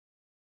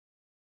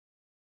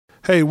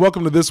Hey,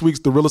 welcome to this week's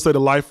The Real Estate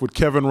of Life with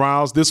Kevin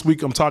Riles. This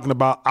week, I'm talking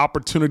about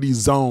opportunity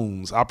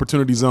zones,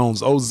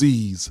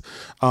 OZs.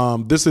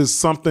 This is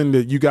something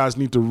that you guys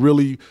need to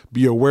really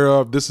be aware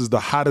of. This is the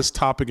hottest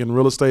topic in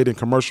real estate and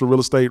commercial real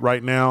estate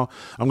right now.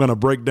 I'm going to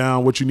break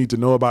down what you need to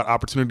know about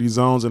opportunity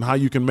zones and how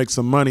you can make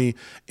some money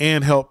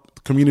and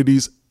help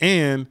communities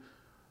and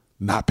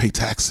not pay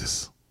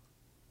taxes.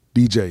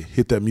 DJ,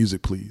 hit that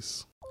music,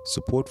 please.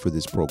 Support for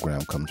this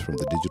program comes from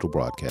the Digital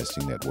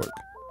Broadcasting Network,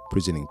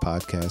 presenting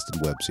podcasts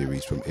and web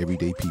series from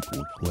everyday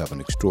people who have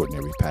an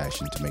extraordinary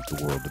passion to make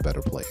the world a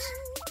better place.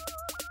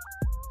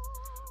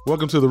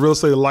 Welcome to The Real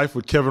Estate of Life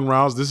with Kevin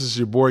Riles. This is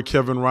your boy,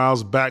 Kevin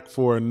Riles, back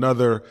for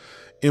another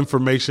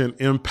information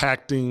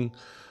impacting,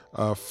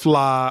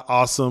 fly,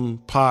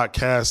 awesome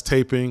podcast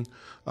taping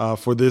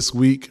for this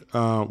week.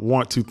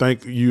 Want to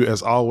thank you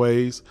as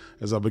always,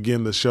 as I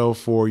begin the show,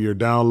 for your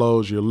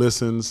downloads, your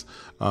listens,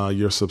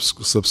 your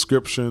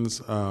subscriptions.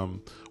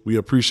 We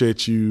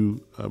appreciate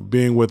you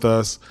being with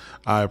us.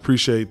 I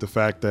appreciate the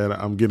fact that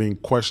I'm getting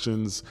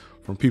questions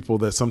from people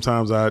that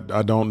sometimes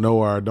I don't know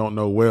or I don't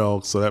know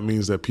well. So that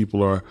means that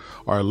people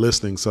are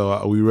listening.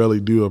 So we really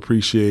do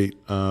appreciate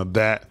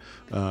that.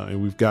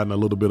 And we've gotten a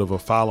little bit of a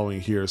following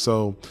here.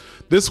 So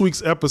this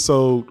week's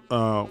episode,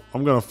 I'm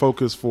going to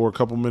focus for a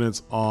couple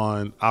minutes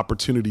on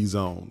opportunity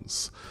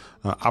zones.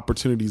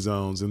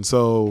 And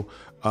so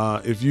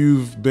if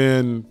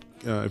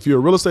you're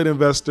a real estate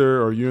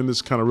investor or you're in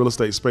this kind of real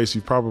estate space,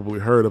 you've probably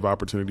heard of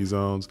opportunity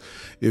zones.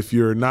 If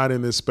you're not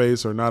in this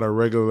space or not a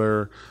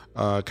regular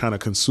kind of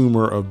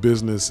consumer of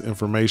business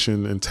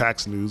information and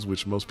tax news,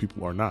 which most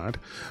people are not,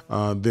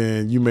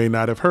 then you may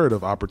not have heard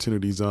of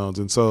opportunity zones.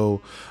 And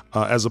so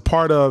as a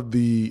part of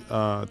the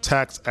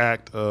Tax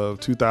Act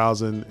of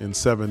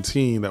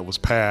 2017 that was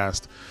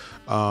passed,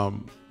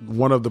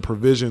 one of the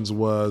provisions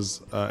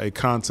was a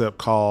concept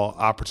called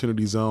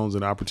opportunity zones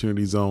and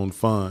opportunity zone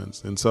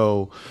funds. And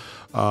so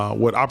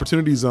what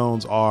opportunity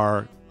zones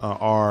are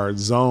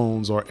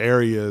zones or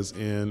areas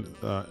in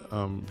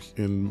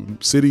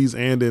cities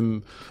and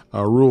in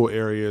rural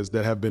areas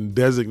that have been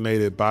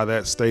designated by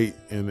that state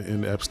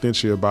in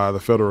absentia by the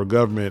federal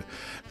government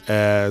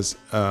as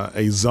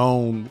a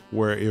zone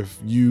where if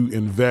you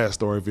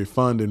invest or if a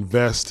fund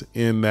invests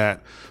in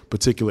that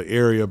particular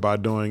area by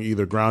doing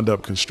either ground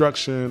up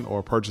construction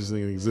or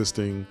purchasing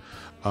existing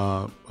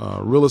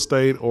real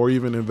estate or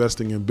even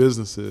investing in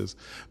businesses,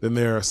 then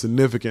there are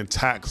significant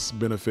tax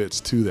benefits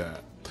to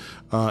that.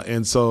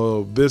 And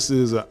so this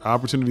is an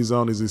opportunity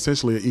zone is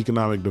essentially an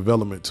economic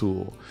development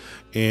tool.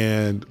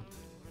 And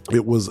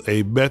it was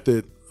a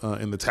method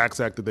in the Tax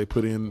Act that they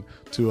put in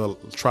to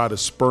try to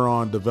spur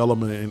on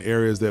development in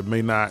areas that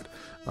may not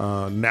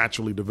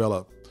naturally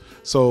develop.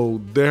 So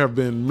there have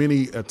been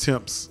many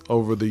attempts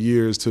over the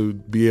years to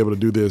be able to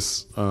do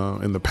this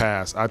in the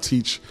past. I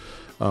teach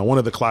one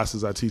of the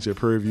classes I teach at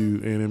Prairie View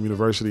A&M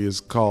University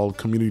is called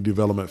Community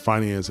Development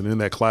Finance. And in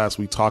that class,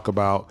 we talk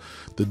about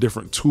the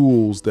different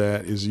tools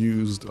that is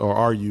used or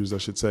are used, I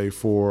should say,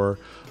 for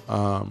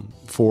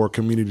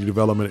community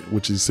development,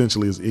 which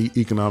essentially is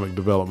economic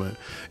development.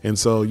 And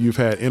so you've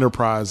had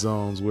enterprise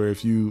zones where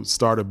if you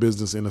start a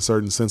business in a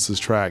certain census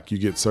tract, you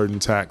get certain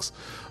tax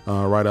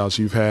write-outs.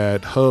 You've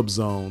had hub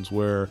zones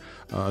where,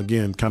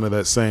 again, kind of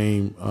that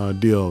same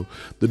deal.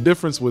 The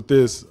difference with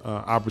this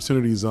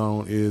opportunity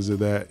zone is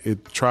that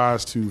it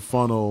tries to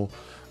funnel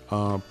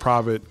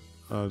private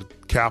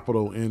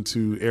capital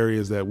into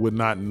areas that would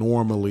not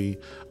normally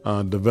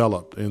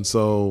develop. And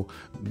so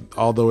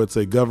although it's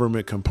a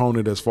government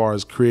component as far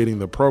as creating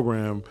the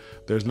program,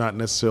 there's not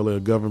necessarily a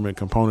government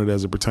component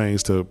as it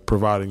pertains to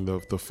providing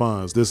the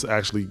funds. This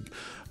actually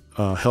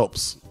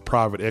helps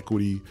private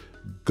equity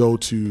go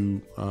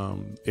to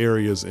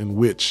areas in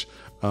which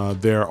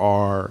there's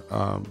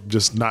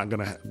just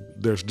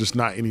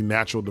not any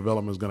natural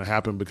development is going to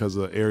happen because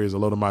the area is a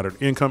low to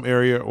moderate income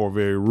area or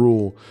very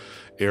rural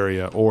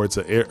area, or it's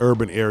an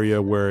urban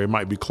area where it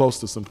might be close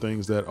to some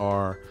things that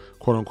are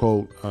quote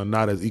unquote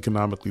not as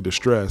economically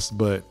distressed.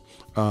 But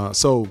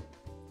so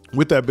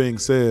with that being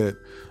said,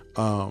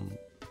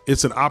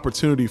 it's an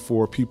opportunity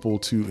for people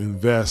to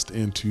invest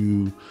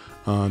into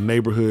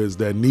neighborhoods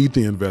that need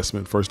the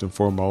investment first and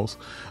foremost.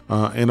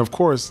 And of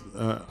course,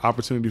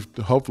 opportunity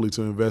hopefully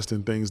to invest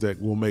in things that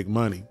will make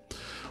money.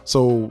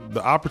 So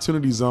the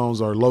opportunity zones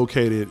are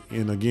located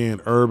in,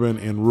 again, urban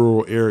and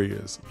rural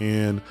areas.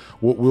 And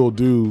what we'll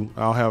do,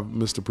 I'll have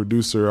Mr.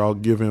 Producer, I'll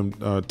give him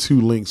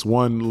two links.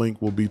 One link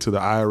will be to the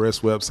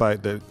IRS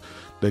website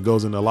that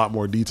goes into a lot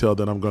more detail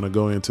than I'm going to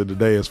go into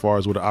today as far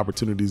as what an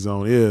opportunity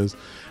zone is.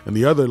 And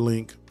the other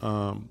link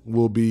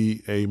will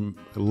be a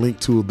link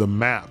to the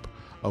map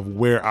of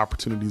where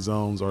opportunity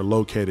zones are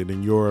located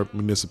in your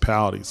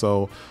municipality.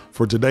 So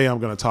for today, I'm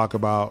going to talk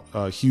about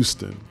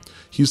Houston.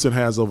 Houston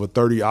has over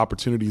 30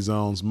 opportunity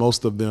zones.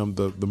 Most of them,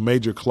 the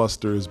major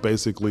cluster is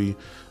basically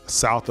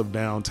south of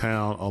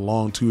downtown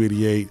along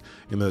 288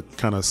 in the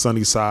kind of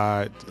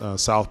Sunnyside,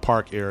 South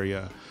Park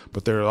area.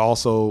 But there are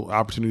also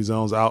opportunity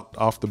zones out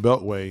off the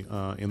Beltway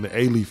in the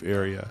A-Leaf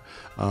area.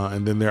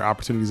 And then there are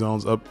opportunity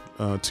zones up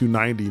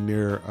 290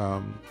 near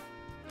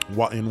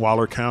in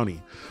Waller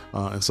County.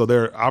 And so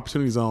there are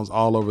opportunity zones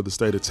all over the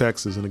state of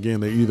Texas. And again,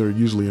 they're either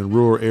usually in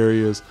rural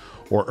areas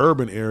or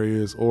urban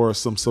areas or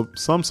some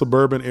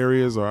suburban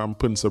areas, or I'm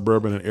putting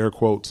suburban in air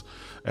quotes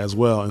as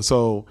well. And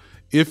so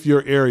if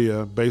your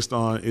area, based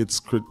on its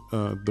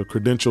the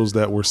credentials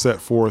that were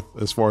set forth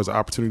as far as the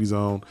opportunity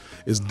zone,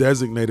 is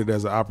designated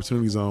as an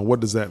opportunity zone, what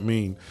does that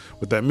mean?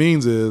 What that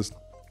means is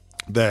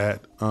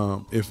that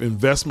if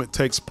investment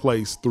takes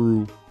place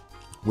through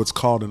what's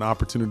called an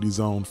opportunity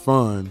zone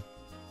fund,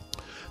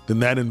 then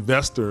that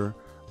investor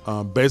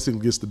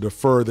basically gets to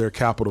defer their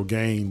capital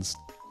gains.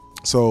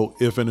 So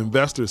if an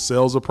investor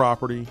sells a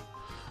property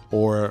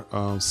or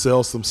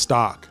sells some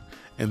stock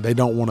and they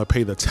don't want to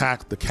pay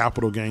the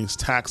capital gains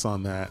tax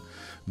on that,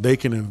 they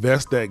can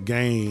invest that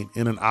gain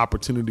in an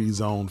opportunity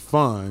zone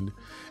fund.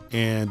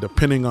 And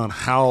depending on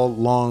how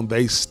long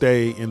they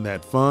stay in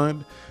that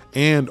fund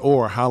and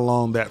or how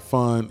long that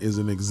fund is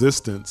in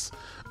existence,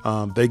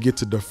 they get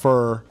to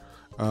defer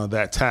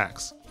that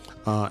tax.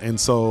 And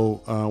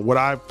so what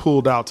I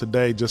pulled out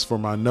today just for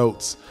my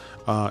notes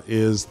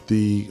is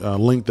the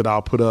link that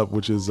I'll put up,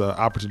 which is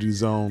Opportunity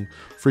Zone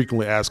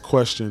Frequently Asked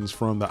Questions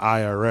from the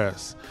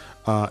IRS.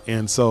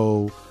 And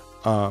so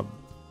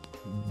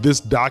this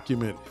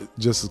document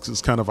just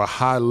is kind of a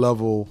high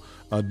level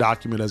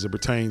document as it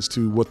pertains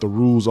to what the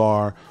rules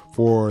are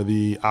for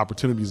the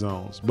opportunity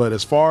zones. But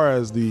as far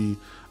as the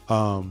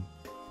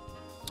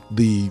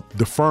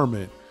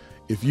deferment,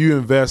 if you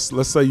invest,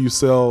 let's say you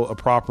sell a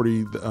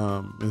property,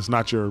 it's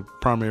not your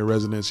primary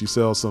residence, you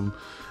sell some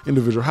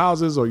individual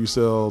houses or you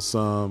sell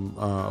some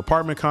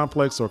apartment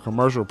complex or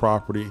commercial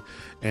property,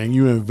 and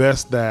you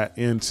invest that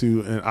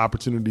into an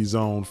opportunity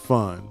zone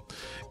fund.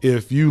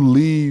 If you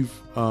leave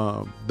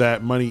that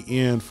money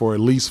in for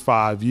at least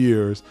 5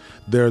 years,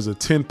 there's a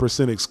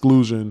 10%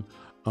 exclusion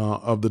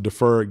of the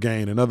deferred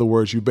gain. In other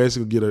words, you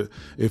basically get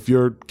if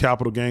your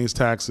capital gains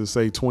tax is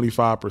say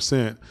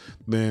 25%,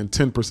 then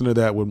 10% of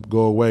that would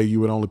go away.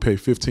 You would only pay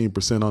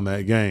 15% on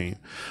that gain.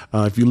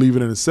 If you leave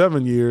it in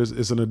 7 years,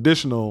 it's an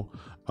additional,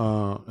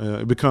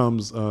 it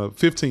becomes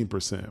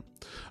 15%.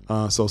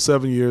 So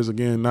 7 years,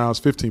 again, now it's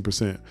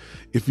 15%.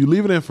 If you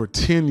leave it in for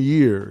 10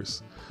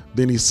 years,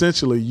 then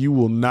essentially you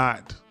will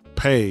not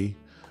pay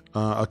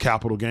a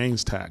capital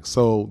gains tax.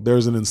 So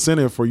there's an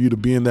incentive for you to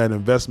be in that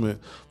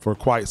investment for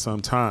quite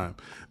some time.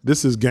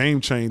 This is game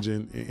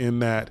changing in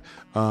that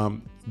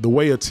the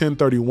way a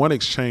 1031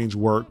 exchange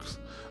works,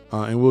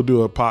 and we'll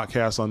do a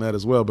podcast on that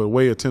as well, but the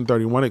way a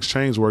 1031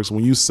 exchange works,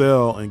 when you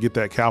sell and get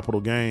that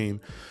capital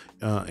gain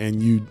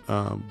and you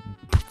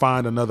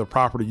find another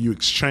property, you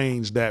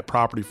exchange that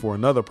property for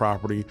another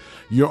property,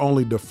 you're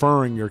only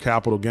deferring your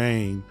capital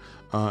gain.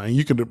 And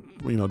you can,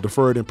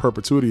 defer it in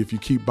perpetuity if you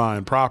keep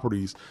buying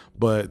properties.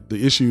 But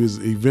the issue is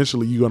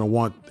eventually you're going to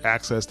want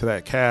access to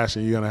that cash,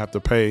 and you're going to have to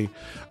pay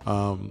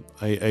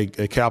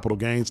a capital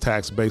gains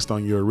tax based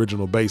on your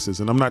original basis.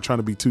 And I'm not trying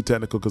to be too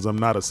technical because I'm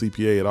not a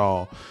CPA at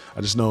all.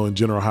 I just know in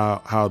general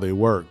how they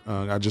work.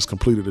 I just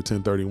completed a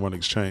 1031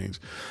 exchange.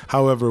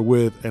 However,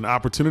 with an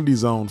opportunity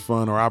zone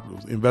fund or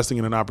investing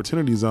in an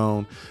opportunity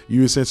zone,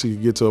 you essentially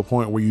get to a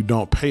point where you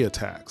don't pay a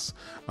tax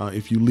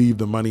if you leave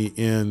the money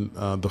in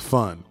the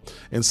fund.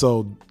 And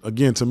so,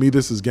 again, to me,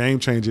 this is game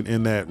changing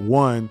in that,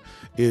 one,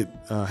 it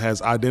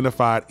has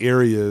identified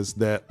areas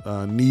that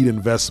need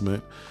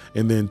investment.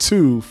 And then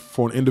two,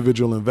 for an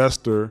individual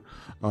investor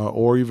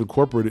or even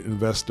corporate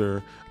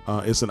investor,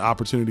 it's an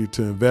opportunity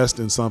to invest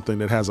in something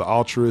that has an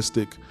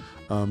altruistic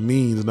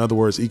means, in other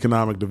words,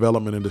 economic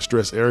development in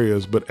distressed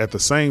areas, but at the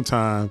same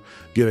time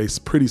get a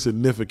pretty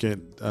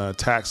significant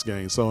tax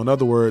gain. So in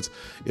other words,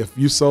 if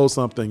you sold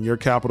something, your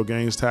capital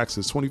gains tax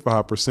is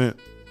 25%,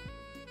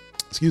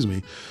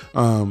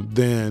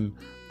 then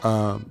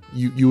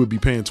you would be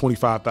paying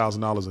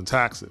 $25,000 in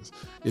taxes.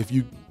 If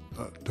you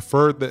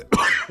deferred that,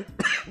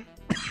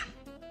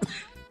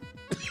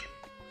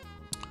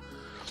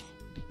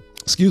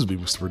 excuse me,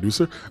 Mr.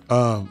 Producer,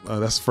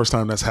 that's the first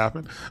time that's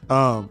happened.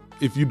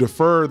 If you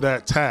defer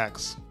that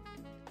tax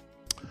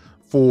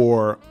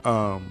for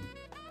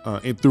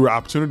through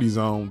Opportunity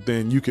Zone,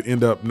 then you could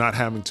end up not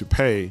having to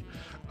pay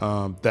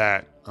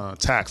that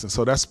tax. And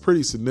so that's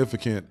pretty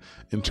significant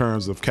in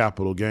terms of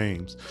capital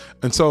gains.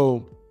 And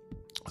so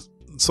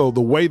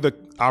the way the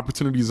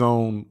Opportunity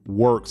Zone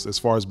works as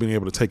far as being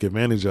able to take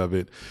advantage of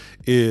it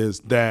is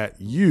that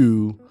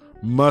you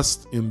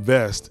must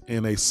invest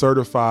in a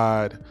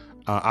certified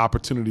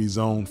Opportunity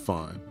Zone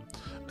fund.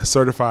 A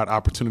certified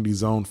Opportunity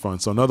Zone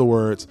fund. So in other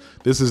words,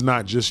 this is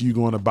not just you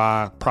going to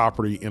buy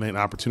property in an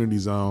Opportunity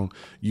Zone.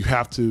 You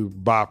have to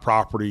buy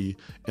property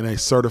in a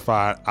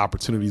certified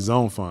Opportunity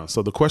Zone fund.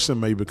 So the question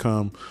may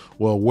become,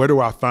 well, where do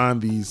I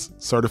find these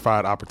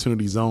certified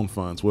Opportunity Zone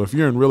funds? Well, if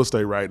you're in real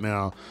estate right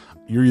now,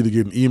 you're either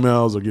getting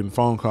emails or getting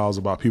phone calls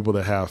about people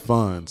that have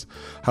funds.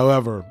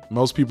 However,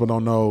 most people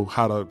don't know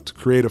how to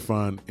create a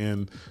fund.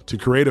 And to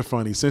create a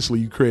fund, essentially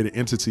you create an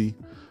entity,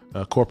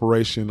 a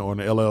corporation or an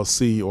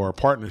LLC or a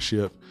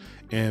partnership.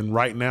 And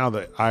right now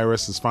the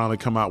IRS has finally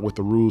come out with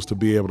the rules to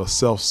be able to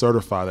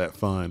self-certify that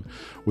fund,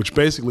 which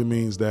basically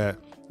means that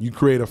you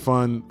create a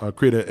fund,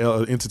 create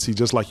an entity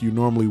just like you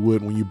normally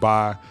would when you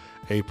buy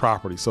a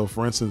property. So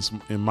for instance,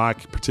 in my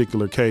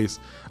particular case,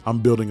 I'm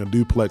building a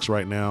duplex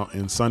right now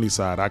in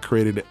Sunnyside. I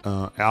created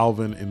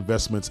Alvin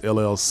Investments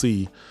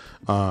LLC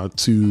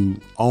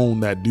to own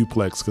that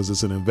duplex because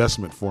it's an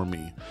investment for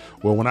me.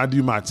 Well, when I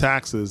do my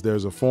taxes,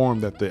 there's a form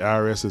that the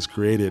IRS has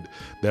created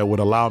that would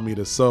allow me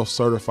to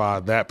self-certify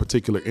that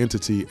particular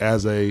entity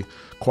as a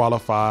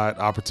qualified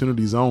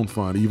opportunity zone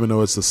fund. Even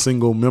though it's a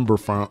single member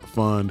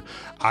fund,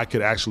 I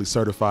could actually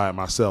certify it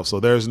myself. So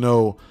there's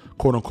no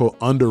quote unquote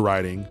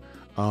underwriting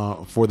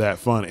for that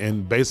fund.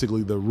 And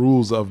basically the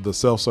rules of the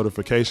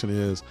self-certification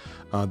is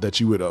that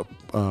you would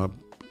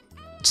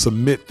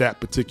submit that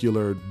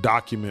particular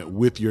document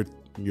with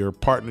your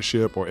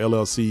partnership or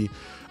LLC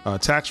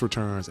tax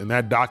returns. And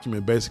that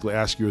document basically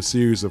asks you a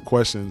series of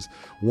questions.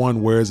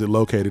 One, where is it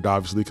located?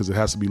 Obviously, because it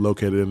has to be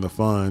located in the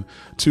fund.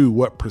 Two,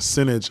 what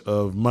percentage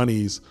of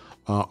monies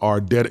are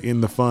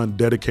in the fund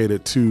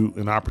dedicated to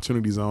an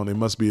opportunity zone? It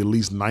must be at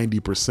least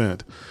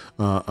 90%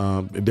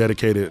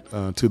 dedicated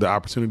to the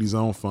opportunity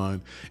zone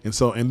fund.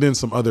 And then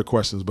some other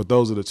questions, but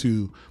those are the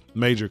two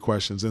major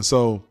questions. And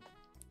so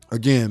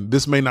again,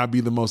 this may not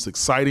be the most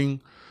exciting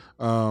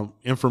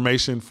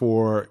information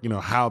for,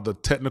 how the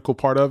technical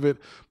part of it,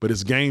 but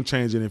it's game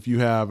changing if you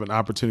have an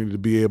opportunity to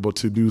be able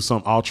to do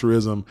some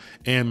altruism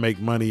and make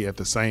money at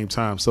the same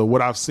time. So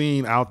what I've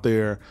seen out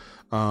there,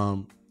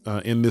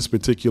 in this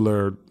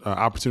particular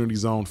opportunity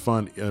zone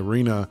fund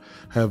arena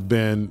have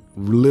been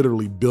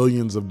literally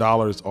billions of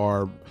dollars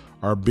are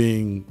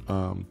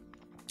being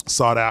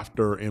sought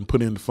after and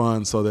put in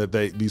funds so that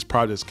these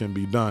projects can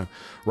be done.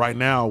 Right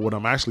now, what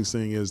I'm actually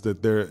seeing is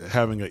that they're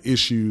having an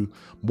issue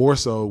more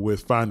so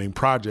with finding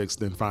projects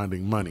than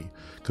finding money,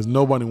 because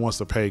nobody wants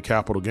to pay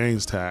capital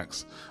gains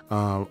tax.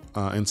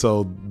 And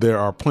so there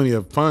are plenty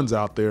of funds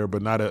out there,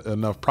 but not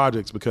enough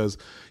projects because,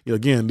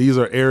 again, these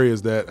are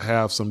areas that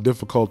have some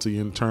difficulty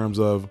in terms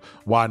of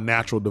why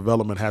natural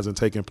development hasn't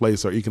taken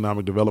place or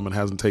economic development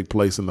hasn't taken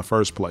place in the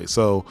first place.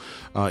 So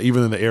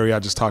even in the area I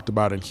just talked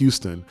about in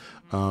Houston,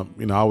 I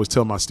always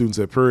tell my students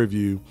at Prairie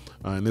View,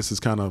 and this is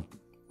kind of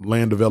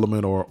land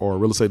development or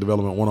real estate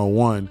development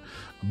 101,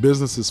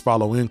 businesses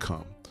follow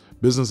income.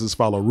 Businesses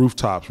follow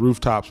rooftops.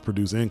 Rooftops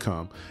produce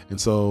income. And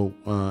so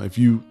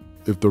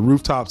if the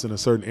rooftops in a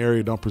certain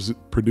area don't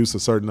produce a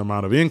certain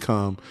amount of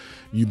income,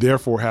 you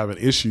therefore have an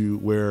issue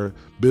where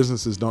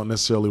businesses don't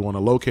necessarily want to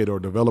locate or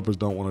developers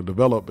don't want to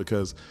develop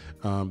because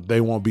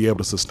they won't be able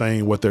to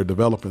sustain what they're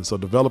developing. So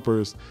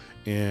developers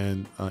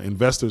and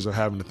investors are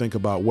having to think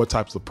about what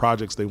types of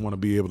projects they want to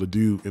be able to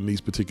do in these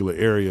particular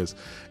areas.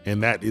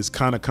 And that is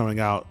kind of coming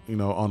out,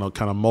 on a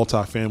kind of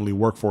multifamily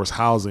workforce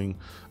housing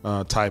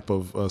type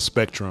of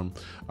spectrum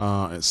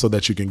so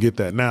that you can get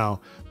that.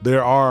 Now,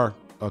 there are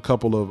a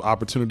couple of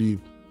opportunity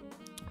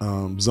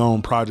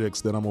zone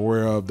projects that I'm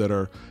aware of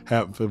that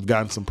have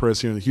gotten some press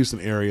here in the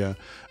Houston area.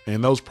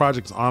 And those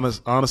projects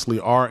honestly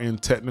are in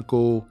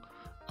technical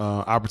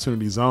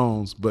opportunity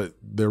zones, but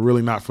they're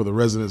really not for the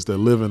residents that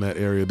live in that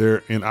area.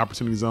 They're in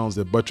opportunity zones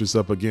that buttress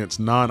up against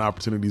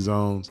non-opportunity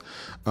zones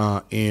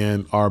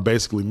and are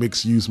basically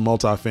mixed use,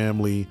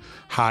 multifamily,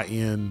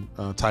 high-end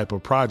type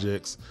of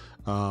projects.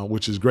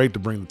 Which is great to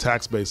bring the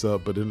tax base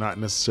up, but they're not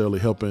necessarily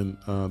helping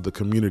the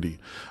community.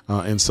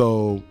 And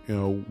so,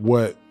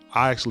 what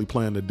I actually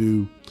plan to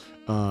do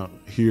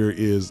here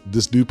is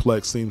this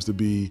duplex seems to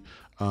be,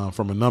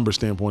 from a number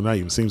standpoint, not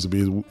even seems to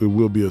be, it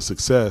will be a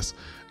success.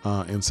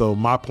 And so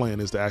my plan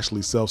is to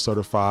actually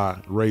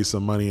self-certify, raise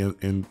some money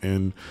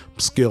and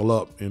scale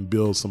up and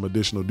build some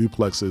additional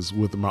duplexes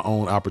with my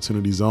own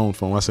opportunity zone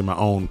fund. When I say my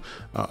own,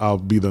 I'll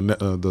be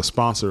the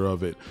sponsor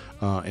of it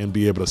and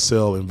be able to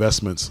sell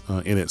investments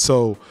in it.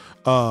 So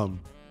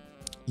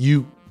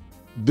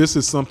this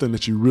is something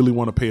that you really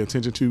want to pay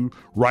attention to.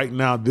 Right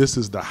now, this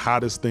is the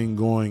hottest thing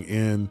going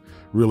in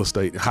real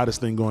estate. The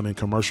hottest thing going in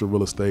commercial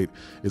real estate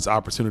is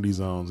opportunity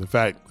zones. In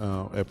fact,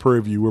 at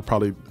Prairie View, we're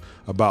probably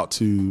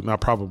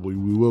we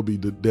will be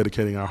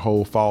dedicating our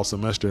whole fall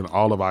semester in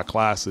all of our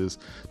classes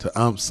to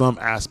some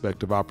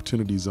aspect of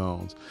opportunity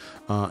zones.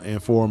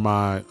 And for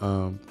my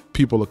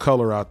people of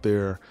color out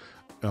there,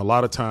 a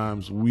lot of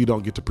times we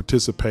don't get to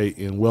participate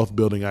in wealth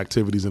building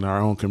activities in our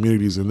own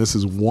communities. And this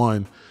is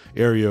one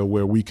area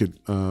where we could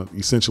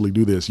essentially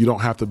do this. You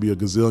don't have to be a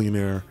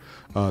gazillionaire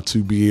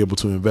to be able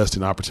to invest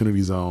in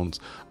opportunity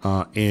zones.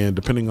 And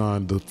depending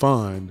on the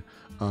fund,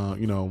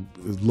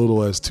 as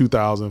little as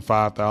 $2,000,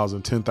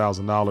 $5,000,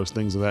 $10,000,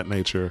 things of that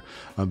nature,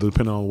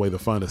 depending on the way the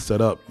fund is set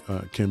up,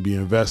 can be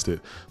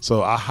invested.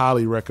 So I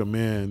highly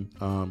recommend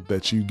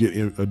that you get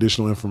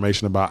additional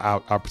information about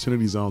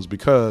opportunity zones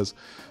because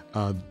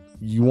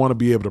you want to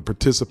be able to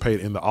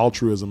participate in the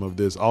altruism of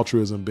this,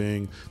 altruism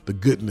being the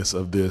goodness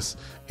of this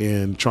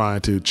in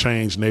trying to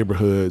change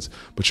neighborhoods,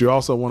 but you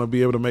also want to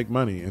be able to make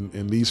money.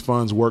 And these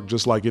funds work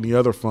just like any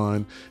other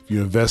fund. If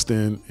you invest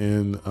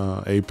in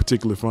a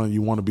particular fund,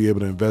 you want to be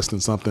able to invest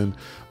in something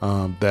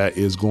that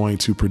is going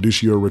to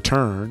produce you a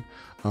return.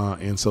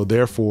 And so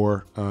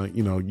therefore,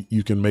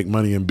 you can make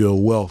money and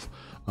build wealth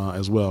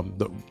as well.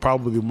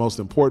 Probably the most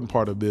important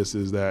part of this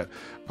is that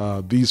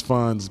these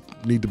funds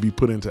need to be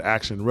put into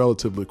action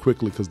relatively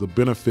quickly, because the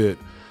benefit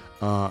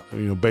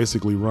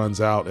basically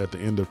runs out at the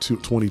end of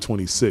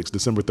 2026,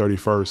 December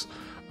 31st,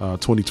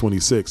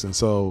 2026. And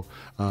so,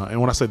 and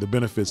when I say the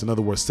benefits, in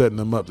other words, setting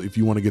them up, if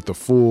you want to get the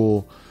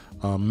full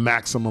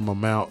maximum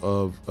amount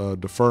of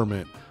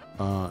deferment,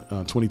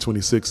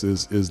 2026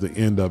 is the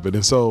end of it.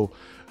 And so,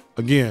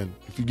 again,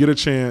 if you get a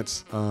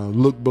chance,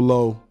 look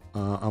below.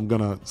 I'm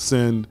going to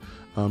send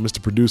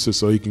Mr. Producer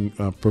so he can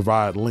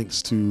provide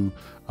links to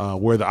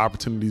where the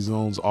opportunity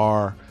zones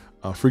are.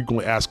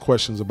 Frequently asked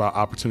questions about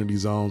opportunity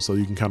zones, so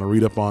you can kind of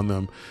read up on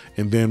them,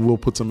 and then we'll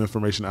put some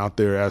information out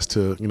there as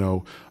to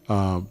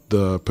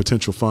the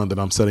potential fund that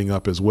I'm setting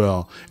up as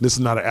well. And this is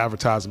not an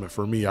advertisement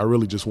for me. I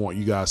really just want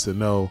you guys to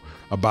know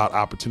about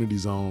opportunity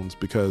zones,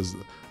 because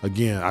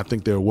again, I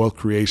think they're wealth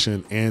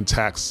creation and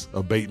tax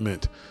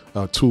abatement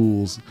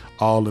tools,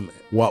 all in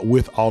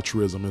with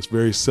altruism. It's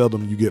very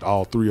seldom you get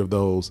all three of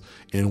those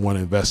in one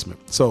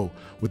investment. So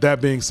with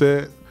that being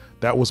said,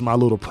 that was my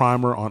little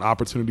primer on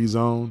opportunity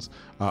zones.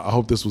 I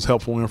hope this was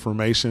helpful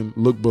information.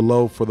 Look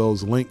below for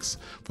those links.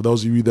 For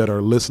those of you that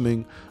are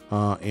listening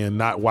and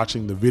not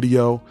watching the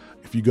video,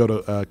 if you go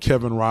to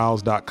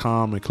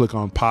kevinriles.com and click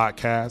on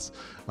podcasts,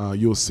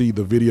 you'll see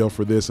the video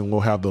for this, and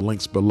we'll have the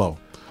links below.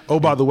 Oh,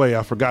 by the way,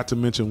 I forgot to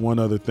mention one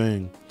other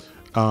thing.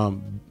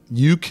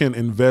 You can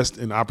invest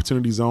in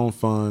opportunity zone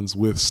funds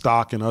with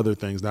stock and other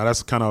things. Now,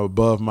 that's kind of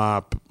above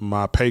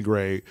my pay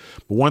grade.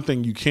 But one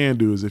thing you can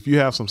do is, if you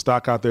have some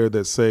stock out there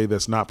that say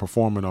that's not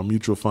performing, or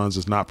mutual funds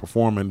that's not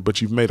performing,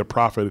 but you've made a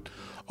profit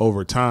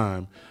over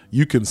time,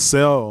 you can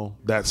sell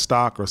that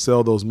stock or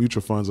sell those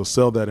mutual funds or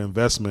sell that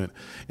investment.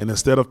 And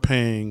instead of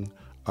paying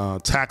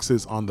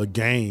taxes on the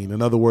gain,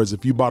 in other words,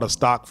 if you bought a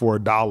stock for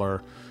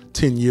 $1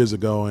 10 years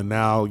ago and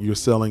now you're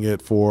selling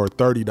it for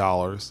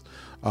 $30,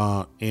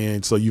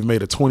 and so you've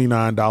made a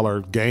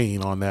 $29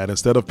 gain on that,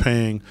 instead of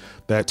paying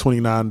that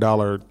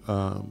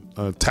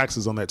 $29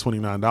 taxes on that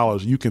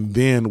 $29, you can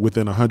then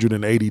within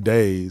 180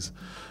 days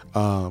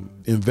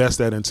invest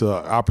that into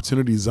an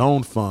opportunity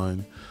zone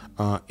fund,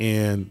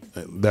 and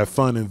that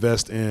fund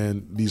invests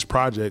in these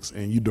projects,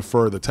 and you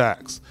defer the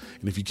tax.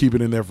 And if you keep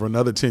it in there for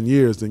another 10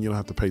 years, then you don't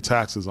have to pay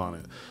taxes on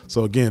it.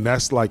 So again,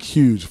 that's like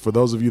huge for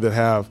those of you that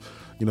have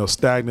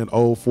stagnant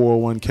old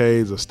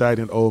 401ks or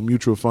stagnant old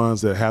mutual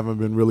funds that haven't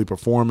been really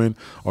performing,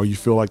 or you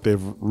feel like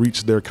they've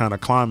reached their kind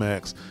of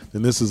climax.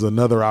 Then this is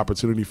another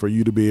opportunity for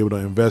you to be able to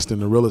invest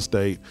in the real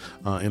estate,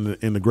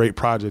 in the great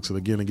projects, and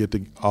again, to get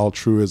the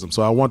altruism.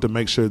 So I want to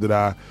make sure that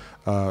I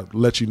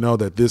let you know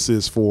that this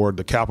is for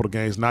the capital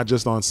gains, not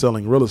just on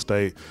selling real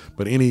estate,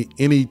 but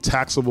any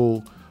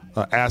taxable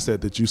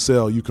asset that you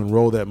sell, you can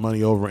roll that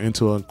money over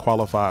into a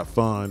qualified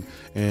fund,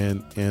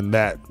 and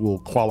that will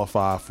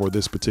qualify for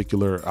this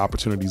particular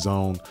opportunity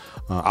zone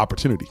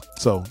opportunity.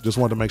 So just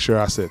wanted to make sure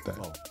I said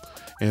that.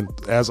 And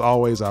as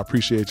always, I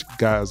appreciate you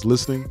guys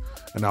listening,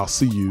 and I'll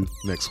see you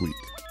next week.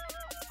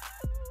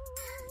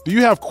 Do you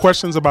have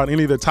questions about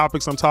any of the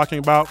topics I'm talking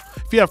about?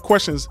 If you have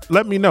questions,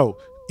 let me know.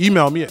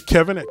 Email me at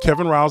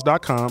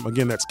kevin@kevinriles.com.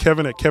 Again, that's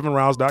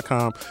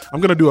kevin@kevinriles.com. I'm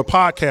going to do a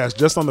podcast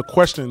just on the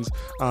questions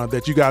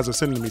that you guys are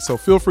sending me. So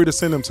feel free to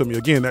send them to me.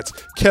 Again, that's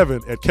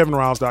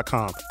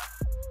kevin@kevinriles.com.